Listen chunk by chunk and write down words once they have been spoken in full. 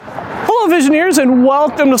Visioneers, and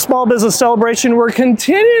welcome to Small Business Celebration. We're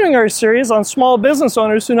continuing our series on small business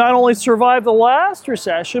owners who not only survived the last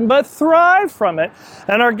recession, but thrived from it.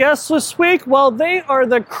 And our guests this week, well, they are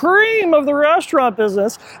the cream of the restaurant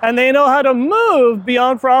business, and they know how to move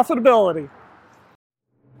beyond profitability.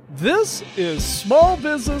 This is Small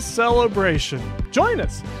Business Celebration. Join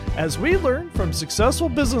us as we learn from successful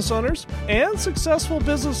business owners and successful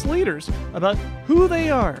business leaders about who they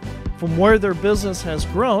are, from where their business has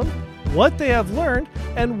grown, what they have learned,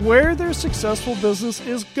 and where their successful business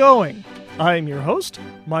is going. I am your host,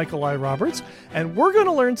 Michael I. Roberts, and we're going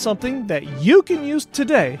to learn something that you can use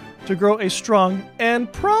today to grow a strong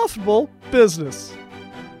and profitable business.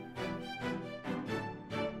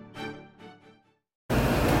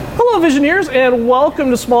 Hello Visioneers, and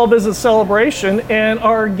welcome to Small Business Celebration. And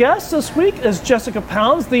our guest this week is Jessica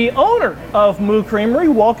Pounds, the owner of Moo Creamery.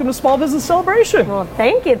 Welcome to Small Business Celebration. Well,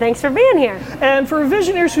 thank you. Thanks for being here. And for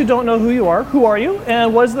Visioneers who don't know who you are you,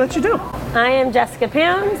 and what is it that you do? I am Jessica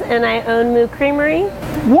Pounds, and I own Moo Creamery.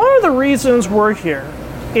 One of the reasons we're here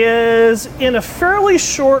is in a fairly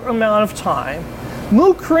short amount of time,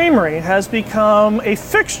 Moo Creamery has become a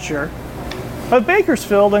fixture of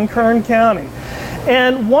Bakersfield and Kern County.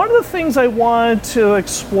 And one of the things I wanted to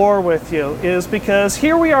explore with you is because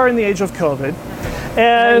here we are in the age of COVID,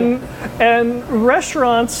 and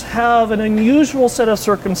restaurants have an unusual set of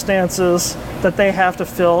circumstances that they have to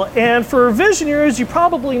fill. And for Visioneers, you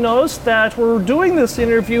probably noticed that we're doing this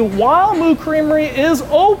interview while Moo Creamery is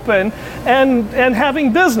open and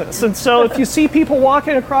having business. And so if you see people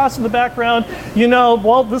walking across in the background, you know,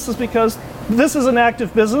 well, this is because this is an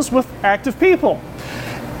active business with active people.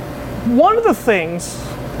 One of the things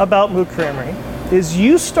about Moo Creamery is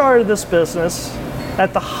you started this business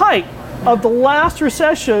at the height of the last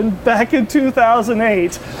recession back in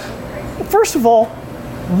 2008. First of all,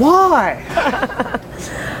 why?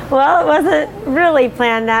 Well, it wasn't really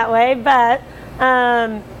planned that way, but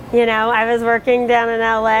I was working down in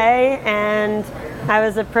LA and I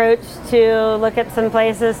was approached to look at some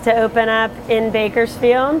places to open up in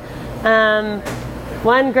Bakersfield.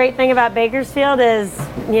 One great thing about Bakersfield is,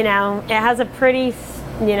 it has a pretty,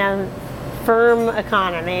 firm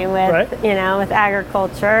economy with, right. With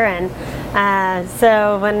agriculture. And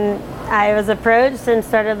so when I was approached and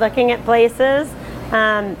started looking at places,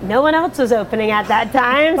 no one else was opening at that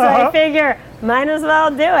time. So I figure, might as well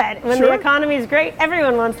do it. When the economy is great,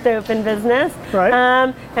 everyone wants to open business. Right.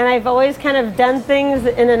 And I've always kind of done things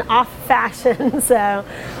in an off fashion. So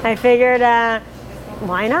I figured,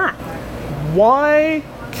 why not? Why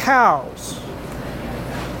cows?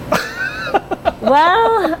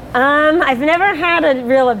 Well, I've never had a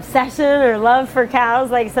real obsession or love for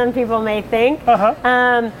cows like some people may think. I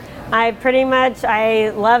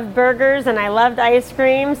loved burgers and I loved ice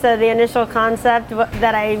cream, so the initial concept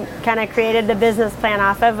that I kind of created the business plan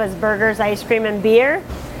off of was burgers, ice cream, and beer.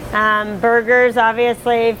 Burgers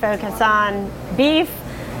obviously focus on beef,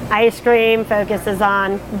 ice cream focuses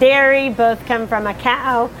on dairy, both come from a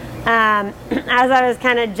cow. As I was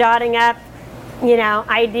kind of jotting up,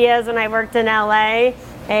 ideas when I worked in LA,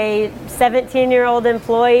 a 17-year-old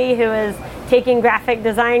employee who was taking graphic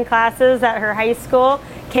design classes at her high school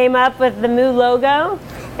came up with the Moo logo,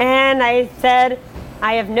 and I said,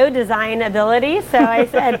 I have no design ability, so I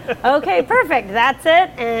said, okay, perfect, that's it,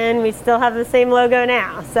 and we still have the same logo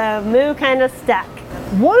now. So Moo kind of stuck.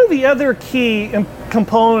 One of the other key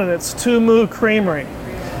components to Moo Creamery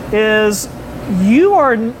is you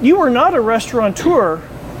are not a restaurateur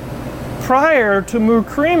prior to Moo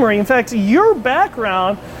Creamery. In fact, your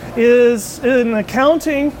background is in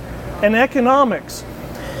accounting and economics.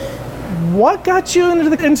 What got you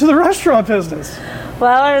into the restaurant business?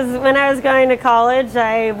 Well, when I was going to college,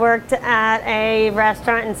 I worked at a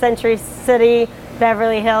restaurant in Century City,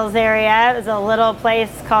 Beverly Hills area. It was a little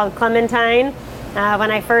place called Clementine.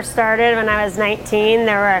 When I first started, when I was 19,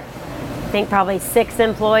 there were I think probably 6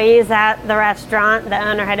 employees at the restaurant. The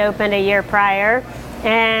owner had opened a year prior,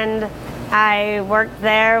 and I worked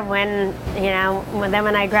there when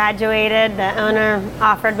I graduated, the owner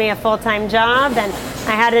offered me a full-time job, and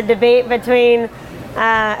I had a debate between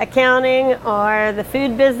accounting or the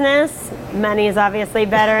food business. Money is obviously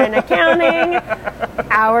better in accounting.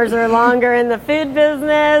 Hours are longer in the food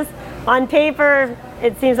business. On paper,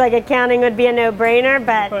 it seems like accounting would be a no-brainer,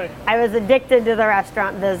 but right. I was addicted to the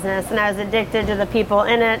restaurant business, and I was addicted to the people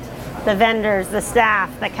in it, the vendors, the staff,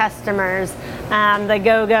 the customers, the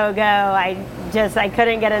go. I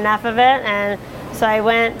couldn't get enough of it, and so I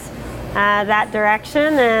went that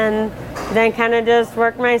direction, and then kind of just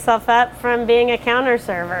worked myself up from being a counter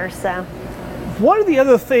server. So, one of the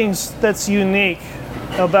other things that's unique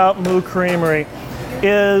about Moo Creamery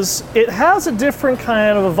is it has a different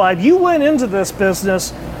kind of a vibe. You went into this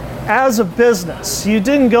business as a business. You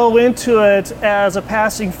didn't go into it as a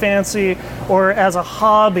passing fancy or as a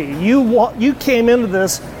hobby. You came into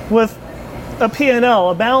this with a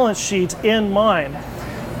P&L, a balance sheet in mind.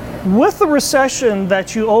 With the recession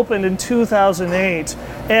that you opened in 2008,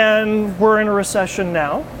 and we're in a recession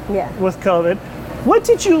now with COVID, what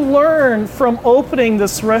did you learn from opening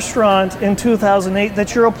this restaurant in 2008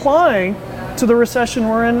 that you're applying to the recession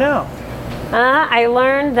we're in now? I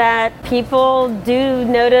learned that people do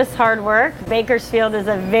notice hard work. Bakersfield is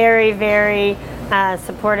a very, very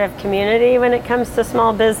supportive community when it comes to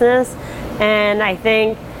small business. And I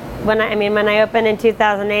think when I opened in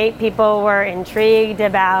 2008, people were intrigued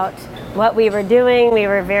about what we were doing. We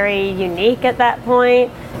were very unique at that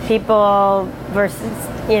point. People were,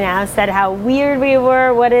 said how weird we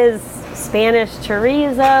were. What is Spanish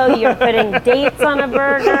chorizo? You're putting dates on a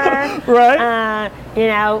burger. Right.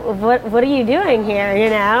 What are you doing here?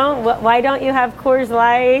 Why don't you have Coors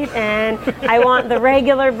Light? And I want the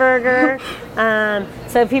regular burger.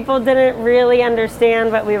 So people didn't really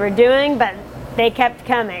understand what we were doing, but they kept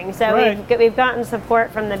coming. So we've gotten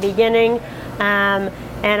support from the beginning. And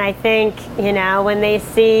I think, when they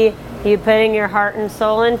see you putting your heart and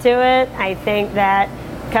soul into it, I think that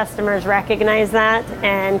customers recognize that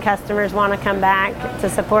and customers want to come back to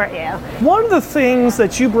support you. One of the things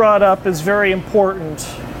that you brought up is very important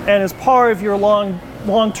and is part of your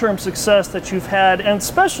long-term success that you've had, and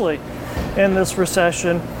especially in this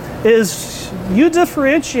recession, is you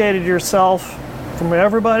differentiated yourself from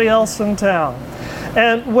everybody else in town.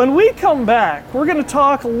 And when we come back, we're going to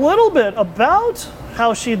talk a little bit about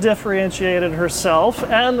how she differentiated herself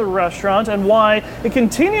and the restaurant and why it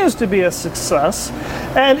continues to be a success.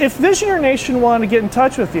 And if Visioneer Nation want to get in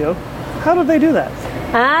touch with you, how do they do that?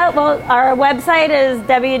 Well, our website is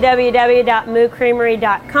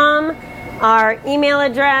www.moocreamery.com. Our email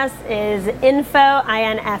address is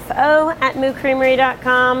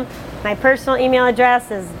info@moocreamery.com. My personal email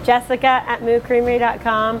address is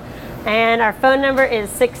jessica@moocreamery.com. And our phone number is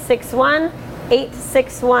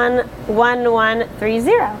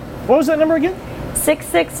 661-861-1130. What was that number again?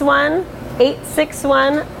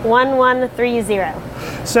 661-861-1130.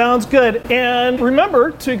 Sounds good. And remember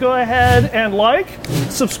to go ahead and like,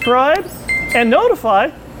 subscribe, and notify,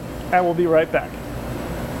 and we'll be right back.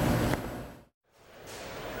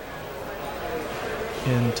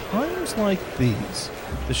 In times like these,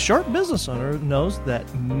 the sharp business owner knows that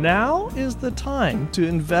now is the time to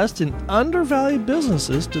invest in undervalued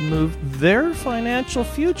businesses to move their financial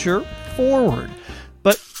future forward.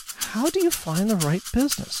 But how do you find the right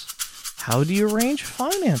business? How do you arrange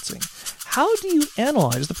financing? How do you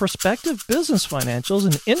analyze the prospective business financials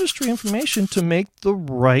and industry information to make the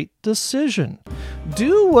right decision?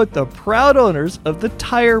 Do what the proud owners of the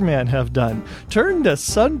Tire Man have done. Turn to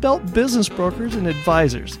Sunbelt Business Brokers and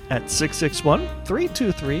Advisors at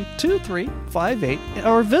 661-323-2358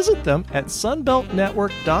 or visit them at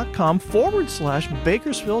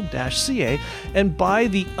sunbeltnetwork.com/Bakersfield-CA and buy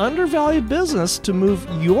the undervalued business to move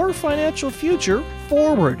your financial future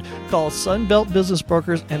forward. Call Sunbelt Business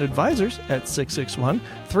Brokers and Advisors at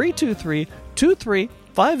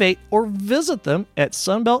 661-323-2358 or visit them at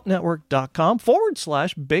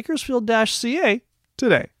sunbeltnetwork.com/Bakersfield-CA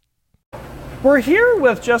today. We're here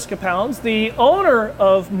with Jessica Pounds, the owner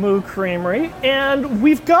of Moo Creamery, and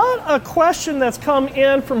we've got a question that's come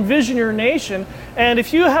in from Visioneer Nation. And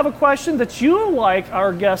if you have a question that you would like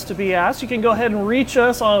our guest to be asked, you can go ahead and reach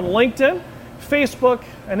us on LinkedIn, Facebook,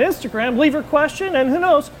 and Instagram. Leave your question, and who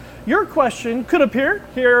knows, your question could appear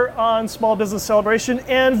here on Small Business Celebration.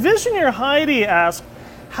 And Visioneer Heidi asked,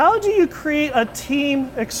 how do you create a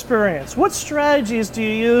team experience? What strategies do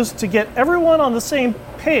you use to get everyone on the same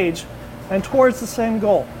page and towards the same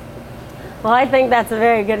goal? Well, I think that's a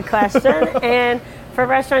very good question. And for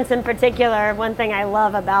restaurants in particular, one thing I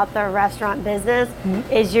love about the restaurant business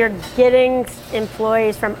is you're getting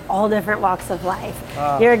employees from all different walks of life.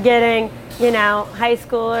 You're getting, high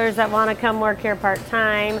schoolers that want to come work here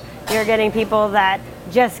part-time. You're getting people that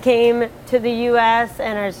just came to the U.S.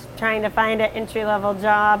 and are trying to find an entry-level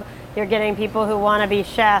job. You're getting people who want to be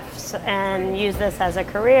chefs and use this as a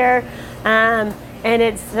career. And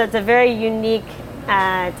it's a very unique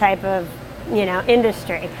type of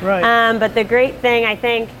industry. Right. But the great thing, I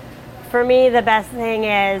think, for me, the best thing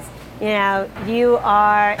is, it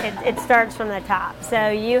starts from the top. So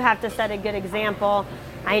you have to set a good example.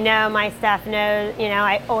 I know my staff knows,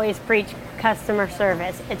 I always preach customer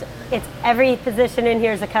service. It's every position in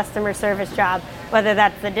here is a customer service job, whether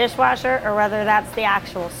that's the dishwasher or whether that's the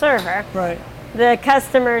actual server. Right. The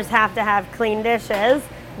customers have to have clean dishes.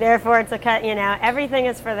 Therefore, it's everything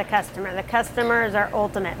is for the customer. The customer is our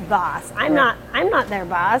ultimate boss. I'm not their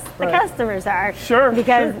boss. The customers are. Sure.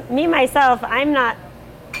 Because me, myself, I'm not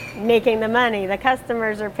making the money. The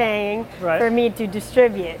customers are paying for me to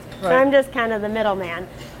distribute. So I'm just kind of the middleman.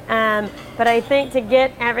 But I think to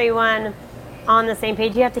get everyone on the same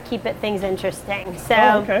page, you have to keep things interesting. So,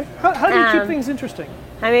 okay. How do you keep things interesting?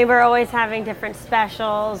 I mean, we're always having different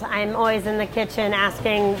specials. I'm always in the kitchen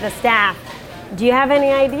asking the staff, do you have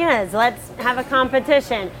any ideas? Let's have a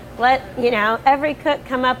competition. Let every cook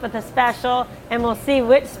come up with a special, and we'll see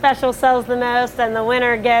which special sells the most, and the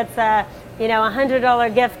winner gets a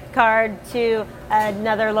 $100 gift card to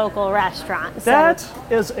another local restaurant. So, that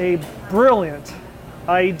is a brilliant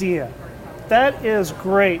idea. That is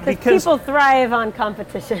great because people thrive on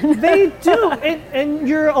competition. They do, and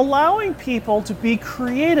you're allowing people to be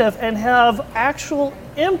creative and have actual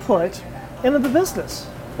input into the business.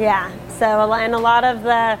 Yeah, so and a lot of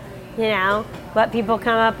the, what people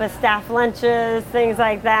come up with, staff lunches, things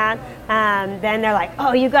like that, then they're like,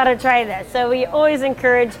 oh, you got to try this. So we always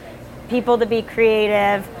encourage people to be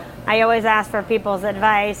creative. I always ask for people's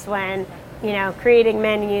advice when, creating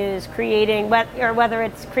menus, whether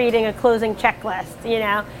it's creating a closing checklist.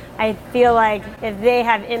 I feel like if they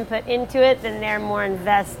have input into it, then they're more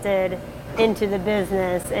invested into the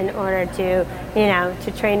business in order to,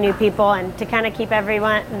 to train new people and to kind of keep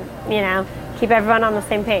everyone, on the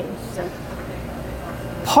same page. So.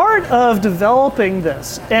 Part of developing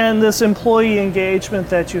this and this employee engagement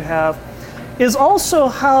that you have is also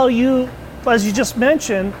how you, as you just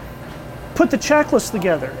mentioned, put the checklist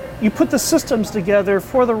together. You put the systems together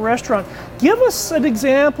for the restaurant. Give us an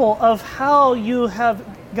example of how you have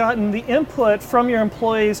gotten the input from your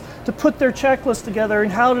employees to put their checklist together and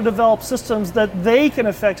how to develop systems that they can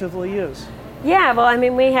effectively use. Yeah, well, I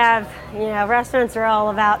mean, we have, restaurants are all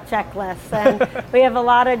about checklists, and we have a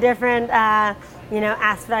lot of different,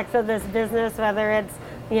 aspects of this business, whether it's,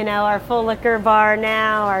 our full liquor bar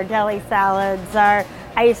now, our deli salads, our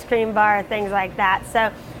ice cream bar, things like that. So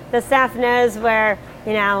the staff knows where,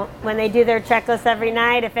 when they do their checklist every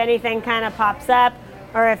night, if anything kind of pops up,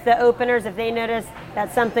 or if the openers, if they notice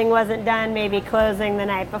that something wasn't done, maybe closing the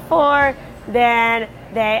night before, then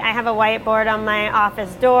I have a whiteboard on my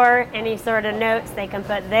office door. Any sort of notes they can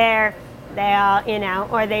put there. They all,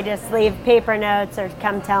 or they just leave paper notes or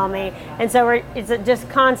come tell me. And so it's just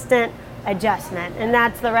constant adjustment. And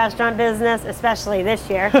that's the restaurant business, especially this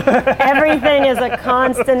year. Everything is a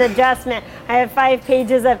constant adjustment. I have 5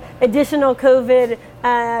 pages of additional COVID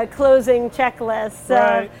closing checklists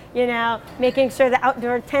of, making sure the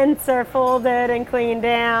outdoor tents are folded and cleaned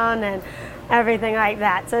down and everything like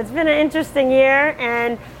that. So it's been an interesting year,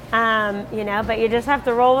 and, but you just have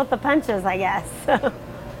to roll with the punches, I guess.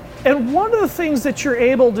 And one of the things that you're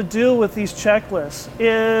able to do with these checklists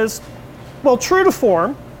is, well, true to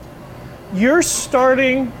form, you're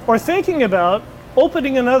starting or thinking about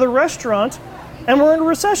opening another restaurant, and we're in a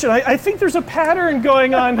recession. I think there's a pattern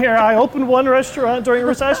going on here. I opened one restaurant during a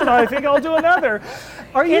recession. I think I'll do another.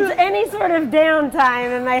 It's any sort of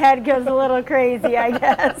downtime, and my head goes a little crazy, I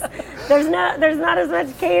guess. There's not as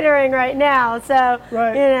much catering right now, so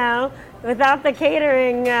without the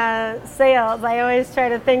catering sales, I always try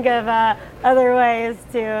to think of other ways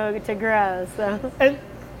to grow. So. And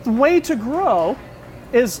the way to grow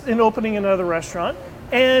is in opening another restaurant.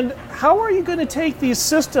 And how are you going to take these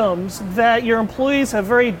systems that your employees have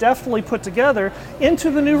very deftly put together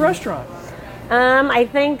into the new restaurant? I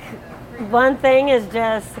think one thing is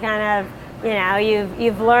just kind of,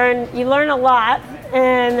 you learn a lot,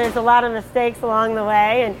 and there's a lot of mistakes along the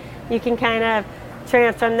way, and you can kind of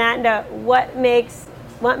transform that into what makes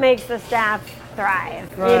the staff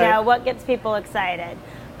thrive. Right. What gets people excited.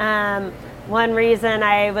 One reason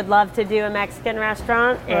I would love to do a Mexican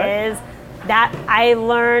restaurant is that I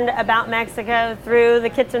learned about Mexico through the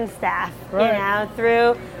kitchen staff,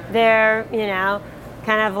 through their,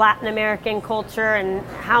 kind of Latin American culture and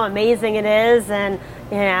how amazing it is, and,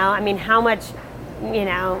 how much,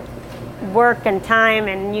 work and time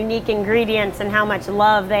and unique ingredients and how much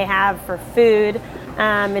love they have for food.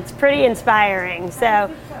 It's pretty inspiring. So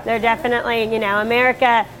they're definitely,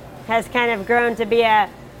 America has kind of grown to be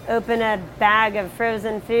open a bag of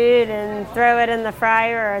frozen food and throw it in the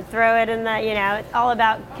fryer or throw it in the, it's all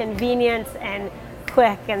about convenience and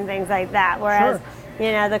quick and things like that. Whereas,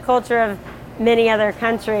 the culture of many other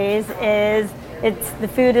countries is the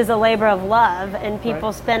food is a labor of love, and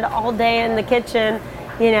people spend all day in the kitchen,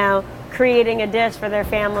 creating a dish for their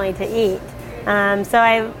family to eat. So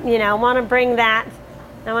I want to bring that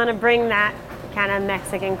kind of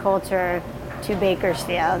Mexican culture to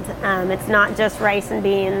Bakersfield. It's not just rice and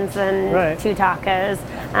beans and Right. 2 tacos.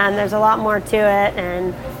 There's a lot more to it,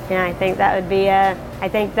 and I think that would be I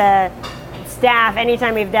think the staff,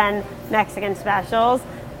 anytime we've done Mexican specials,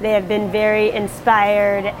 they have been very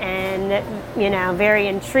inspired and very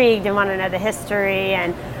intrigued and want to know the history,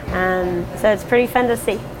 and so it's pretty fun to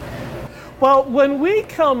see. Well, when we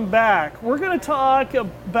come back, we're going to talk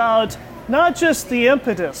about not just the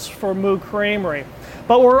impetus for Moo Creamery,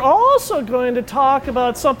 but we're also going to talk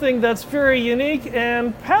about something that's very unique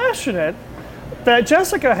and passionate that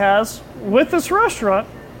Jessica has with this restaurant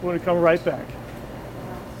when we come right back.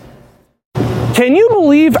 Can you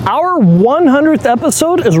believe our 100th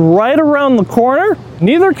episode is right around the corner?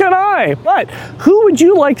 Neither can I. But who would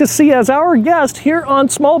you like to see as our guest here on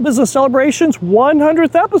Small Business Celebration's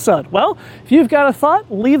 100th episode? Well, if you've got a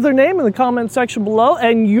thought, leave their name in the comment section below,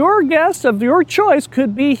 and your guest of your choice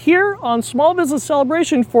could be here on Small Business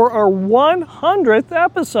Celebration for our 100th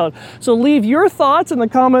episode. So leave your thoughts in the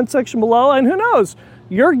comment section below, and who knows,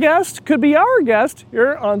 your guest could be our guest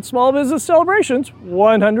here on Small Business Celebration's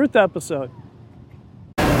 100th episode.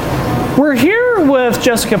 We're here with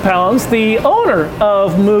Jessica Pounds, the owner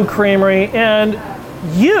of Moo Creamery, and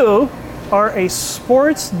you are a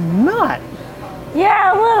sports nut.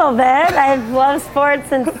 Yeah, a little bit. I've loved sports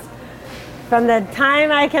since from the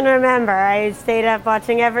time I can remember. I stayed up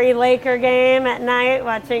watching every Laker game at night,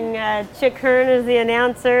 watching Chick Hearn as the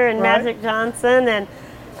announcer and Right. Magic Johnson. And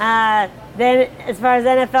then as far as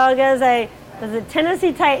NFL goes, I was a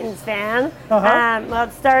Tennessee Titans fan. Well,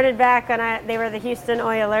 it started back when they were the Houston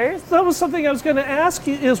Oilers. That was something I was going to ask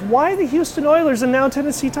you, is why the Houston Oilers and now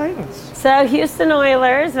Tennessee Titans? So Houston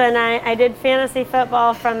Oilers, when I did fantasy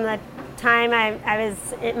football from the time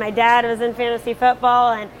my dad was in fantasy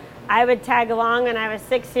football, and I would tag along when I was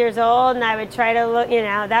 6 years old, and I would try to look,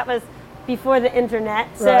 that was before the internet.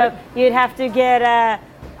 So Right. you'd have to get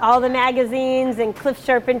all the magazines and Cliff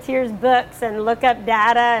Charpentier's books and look up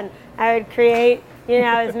data, and I would create,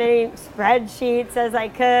 as many spreadsheets as I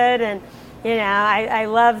could, and I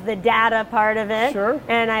loved the data part of it. Sure.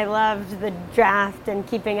 And I loved the draft and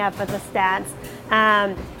keeping up with the stats.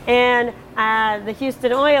 The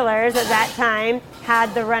Houston Oilers at that time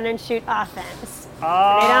had the run and shoot offense.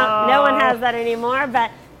 No one has that anymore, but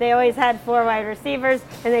they always had 4 wide receivers,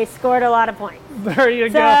 and they scored a lot of points. There you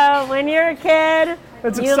go. So when you're a kid,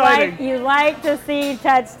 That's you exciting. like to see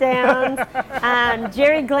touchdowns.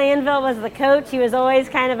 Jerry Glanville was the coach. He was always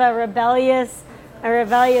kind of a rebellious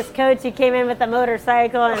coach. He came in with a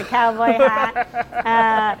motorcycle and a cowboy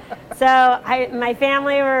hat. My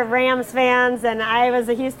family were Rams fans, and I was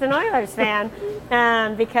a Houston Oilers fan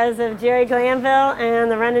because of Jerry Glanville and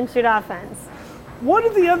the run and shoot offense. One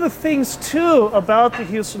of the other things, too, about the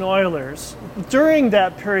Houston Oilers during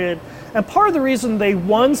that period, and part of the reason they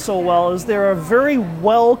won so well, is they're a very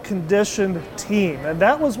well-conditioned team. And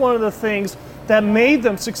that was one of the things that made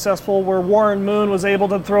them successful, where Warren Moon was able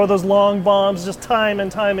to throw those long bombs just time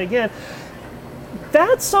and time again.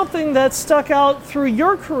 That's something that stuck out through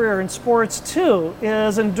your career in sports, too,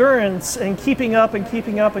 is endurance and keeping up and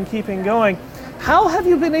keeping up and keeping going. How have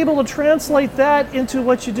you been able to translate that into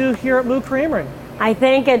what you do here at Moo Creamery? I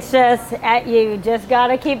think it's just, you just got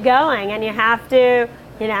to keep going, and you have to,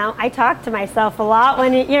 I talk to myself a lot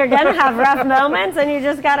when you're going to have rough moments, and you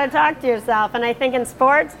just got to talk to yourself. And I think in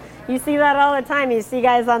sports, you see that all the time. You see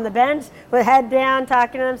guys on the bench with head down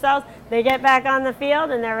talking to themselves. They get back on the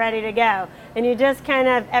field and they're ready to go. And you just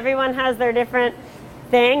everyone has their different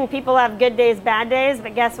thing. People have good days, bad days,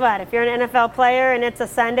 but guess what? If you're an NFL player and it's a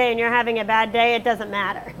Sunday and you're having a bad day, it doesn't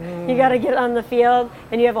matter. You got to get on the field,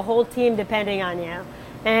 and you have a whole team depending on you.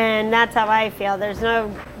 And that's how I feel. There's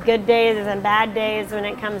no good days and bad days when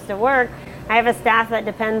it comes to work. I have a staff that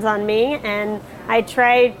depends on me, and I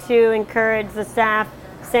try to encourage the staff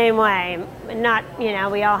same way. Not,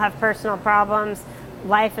 we all have personal problems.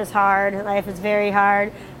 Life is hard. Life is very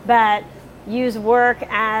hard. But use work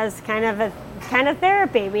as kind of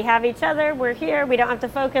therapy. We have each other. We're here. We don't have to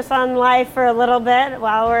focus on life for a little bit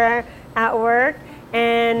while we're at work,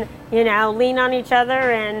 and lean on each other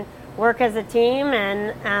and work as a team.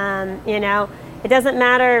 And it doesn't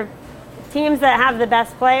matter. Teams that have the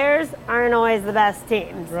best players aren't always the best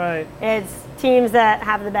teams. Right. It's teams that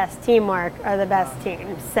have the best teamwork are the best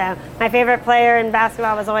teams. So my favorite player in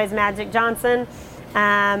basketball was always Magic Johnson.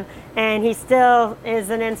 And he still is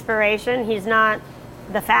an inspiration. He's not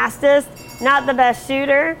the fastest, not the best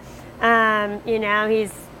shooter.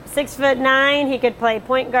 He's 6'9". He could play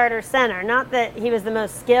point guard or center. Not that he was the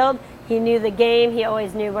most skilled. He knew the game. He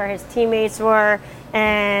always knew where his teammates were,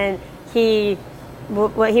 and he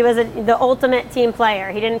was the ultimate team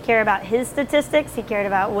player. He didn't care about his statistics. He cared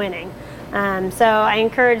about winning. So I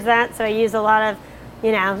encourage that. So I use a lot of,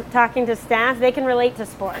 talking to staff. They can relate to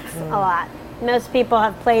sports a lot. Most people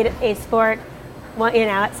have played a sport, well,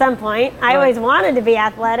 at some point. I always wanted to be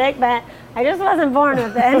athletic, but I just wasn't born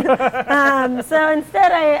with it. So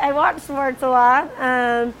instead, I watch sports a lot.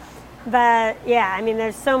 But yeah, I mean,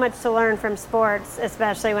 there's so much to learn from sports,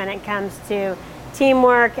 especially when it comes to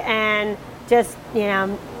teamwork and just,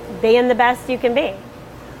 being the best you can be.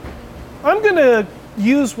 I'm going to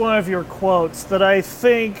use one of your quotes that I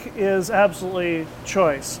think is absolutely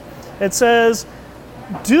choice. It says,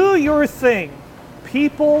 "Do your thing.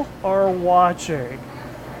 People are watching."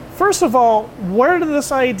 First of all, where did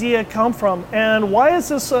this idea come from, and why is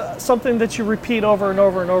this something that you repeat over and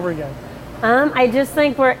over and over again? I just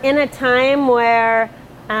think we're in a time where,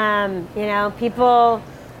 people,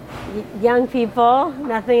 young people,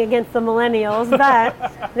 nothing against the millennials,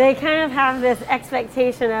 but they kind of have this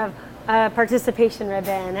expectation of a participation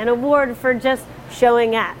ribbon, an award for just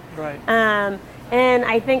showing up. Right. And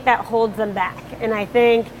I think that holds them back. And I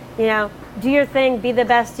think, do your thing, be the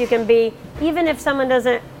best you can be. Even if someone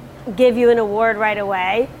doesn't give you an award right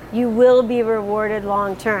away, you will be rewarded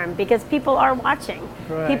long term because people are watching.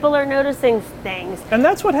 Right. People are noticing things. And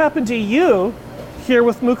that's what happened to you here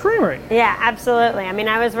with Moo Creamery. Yeah, absolutely. I mean,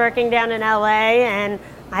 I was working down in LA and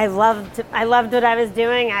I loved what I was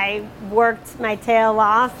doing. I worked my tail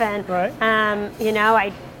off and,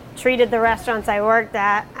 I treated the restaurants I worked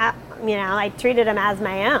at, I treated them as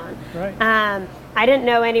my own. Right. I didn't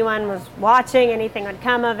know anyone was watching, anything would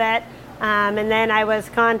come of it. And then I was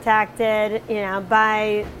contacted,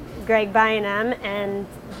 by Greg Bynum and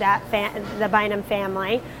the Bynum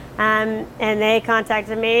family. And they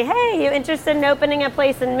contacted me, "Hey, you interested in opening a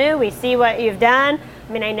place in Moo? We see what you've done."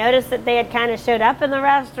 I mean, I noticed that they had kind of showed up in the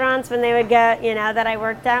restaurants when they would go, that I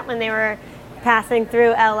worked at when they were passing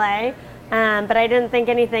through LA. But I didn't think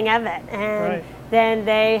anything of it. And then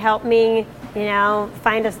they helped me,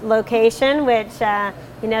 find a location, which,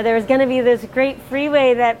 there was going to be this great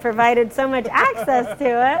freeway that provided so much access to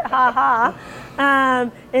it,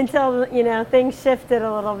 until, things shifted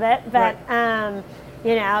a little bit. But,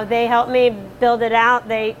 they helped me build it out.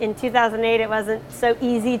 In 2008, it wasn't so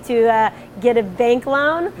easy to get a bank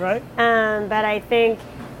loan. Right. But I think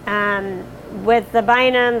with the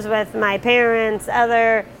Bynums, with my parents,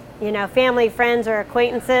 other, family, friends, or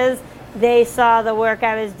acquaintances, they saw the work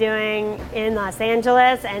I was doing in Los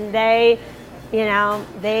Angeles, and they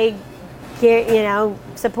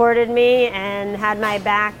supported me and had my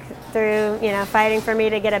back through, fighting for me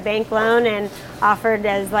to get a bank loan and offered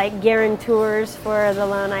as like guarantors for the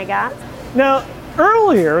loan I got. Now,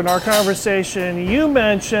 earlier in our conversation, you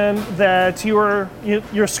mentioned that your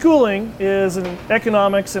schooling is in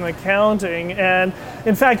economics and accounting, and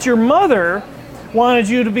in fact, your mother wanted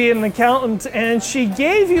you to be an accountant, and she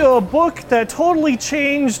gave you a book that totally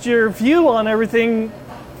changed your view on everything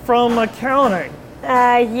from accounting.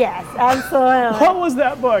 Yes, absolutely. What was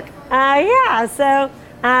that book? So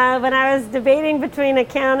when I was debating between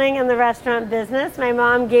accounting and the restaurant business, my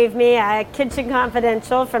mom gave me a Kitchen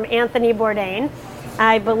Confidential from Anthony Bourdain.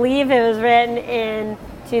 I believe it was written in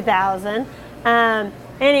 2000.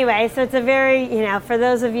 Anyway, so it's a very, for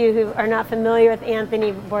those of you who are not familiar with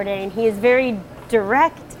Anthony Bourdain, he is very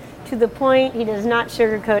direct, to the point. He does not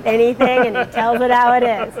sugarcoat anything, and he tells it how it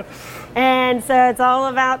is. And so it's all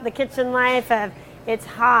about the kitchen life of, it's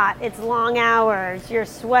hot, it's long hours, you're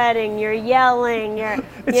sweating, you're yelling,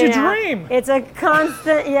 it's your dream. It's a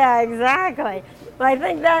constant, yeah, exactly. Well, I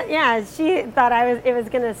think that, she thought it was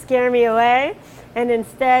going to scare me away, and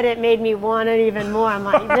instead it made me want it even more. I'm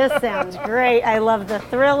like, this sounds great. I love the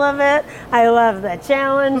thrill of it. I love the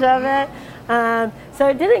challenge of it. So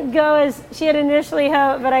it didn't go as she had initially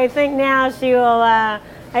hoped, but I think now she will, I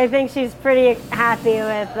think she's pretty happy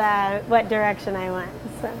with what direction I went.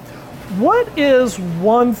 So. What is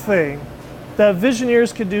one thing that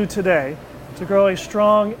Visioneers could do today to grow a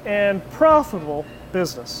strong and profitable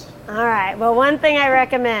business? All right. Well, one thing I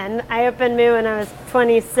recommend, I opened Moo when I was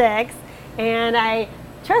 26, and I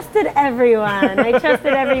trusted everyone. I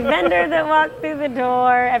trusted every vendor that walked through the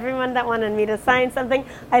door, everyone that wanted me to sign something.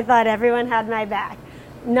 I thought everyone had my back.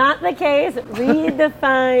 Not the case. Read the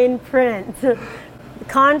fine print.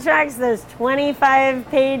 Contracts, those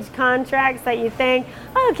 25-page contracts that you think,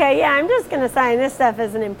 okay, yeah, I'm just going to sign. This stuff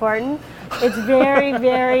isn't important. It's very,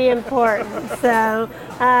 very important. So,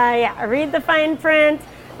 read the fine print.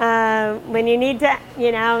 When you need to,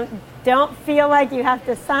 don't feel like you have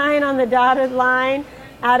to sign on the dotted line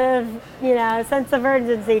out of, sense of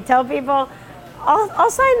urgency. Tell people, I'll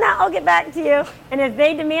sign that, I'll get back to you. And if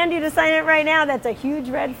they demand you to sign it right now, that's a huge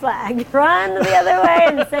red flag. Run the other way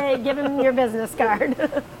and give them your business card.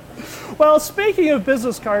 Well, speaking of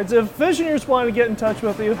business cards, if Visioneers want to get in touch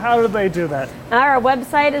with you, how do they do that? Our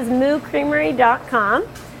website is moocreamery.com.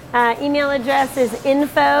 Email address is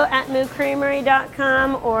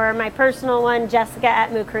info@moocreamery.com, or my personal one,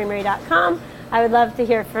 jessica@moocreamery.com. I would love to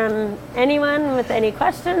hear from anyone with any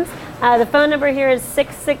questions. The phone number here is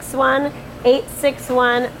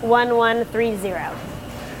 661-861-1130.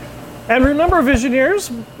 And remember,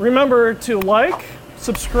 Visioneers, remember to like,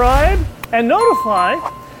 subscribe, and notify.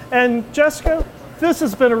 And Jessica, this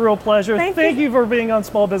has been a real pleasure. Thank you for being on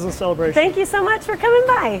Small Business Celebration. Thank you so much for coming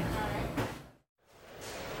by.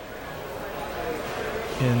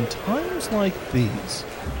 In times like these,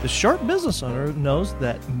 the sharp business owner knows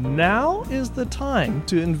that now is the time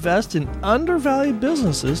to invest in undervalued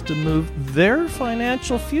businesses to move their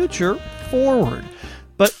financial future forward.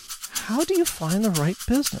 But how do you find the right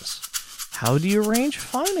business? How do you arrange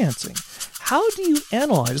financing? How do you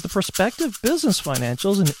analyze the prospective business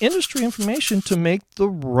financials and industry information to make the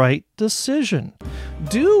right decision?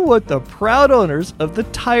 Do what the proud owners of the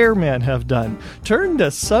Tire Man have done. Turn to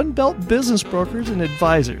Sunbelt Business Brokers and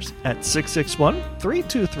Advisors at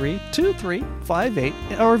 661-323-2358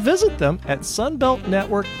 or visit them at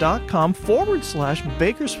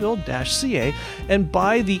sunbeltnetwork.com/Bakersfield-CA and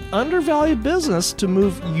buy the undervalued business to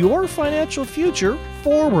move your financial future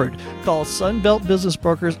forward. Call Sunbelt Business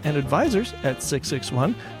Brokers and Advisors at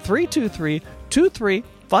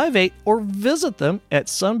 661-323-2358 or visit them at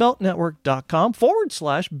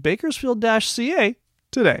sunbeltnetwork.com/Bakersfield-CA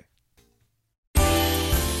today.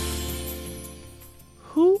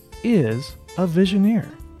 Who is a Visioneer?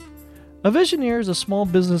 A Visioneer is a small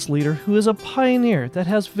business leader who is a pioneer that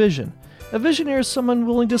has vision. A Visioneer is someone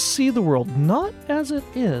willing to see the world not as it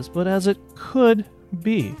is, but as it could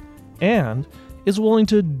be, and is willing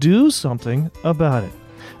to do something about it.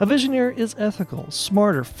 A Visioneer is ethical,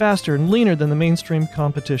 smarter, faster, and leaner than the mainstream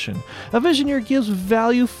competition. A Visioneer gives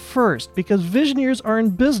value first because Visioneers are in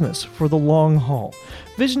business for the long haul.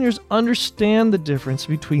 Visioneers understand the difference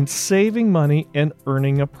between saving money and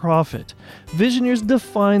earning a profit. Visioneers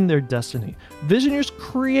define their destiny. Visioneers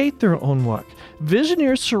create their own luck.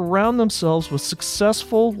 Visioneers surround themselves with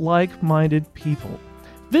successful, like-minded people.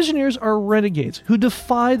 Visioneers are renegades who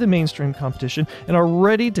defy the mainstream competition and are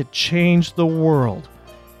ready to change the world.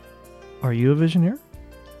 Are you a Visioneer?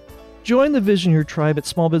 Join the Visioneer tribe at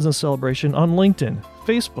Small Business Celebration on LinkedIn,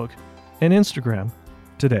 Facebook, and Instagram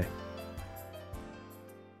today.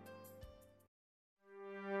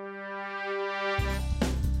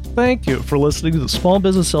 Thank you for listening to the Small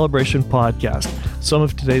Business Celebration podcast. Some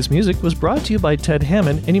of today's music was brought to you by Ted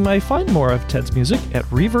Hammond, and you might find more of Ted's music at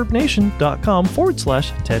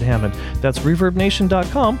reverbnation.com/Ted Hammond. That's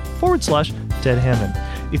reverbnation.com/Ted Hammond.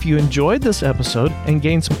 If you enjoyed this episode and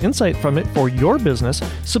gained some insight from it for your business,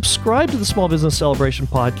 subscribe to the Small Business Celebration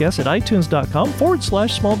podcast at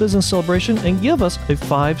itunes.com/Small Business Celebration and give us a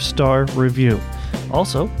 5-star review.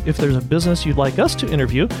 Also, if there's a business you'd like us to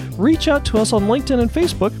interview, reach out to us on LinkedIn and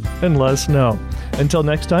Facebook and let us know. Until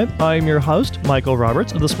next time, I'm your host, Michael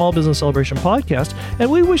Roberts of the Small Business Celebration podcast, and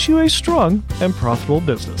we wish you a strong and profitable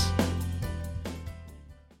business.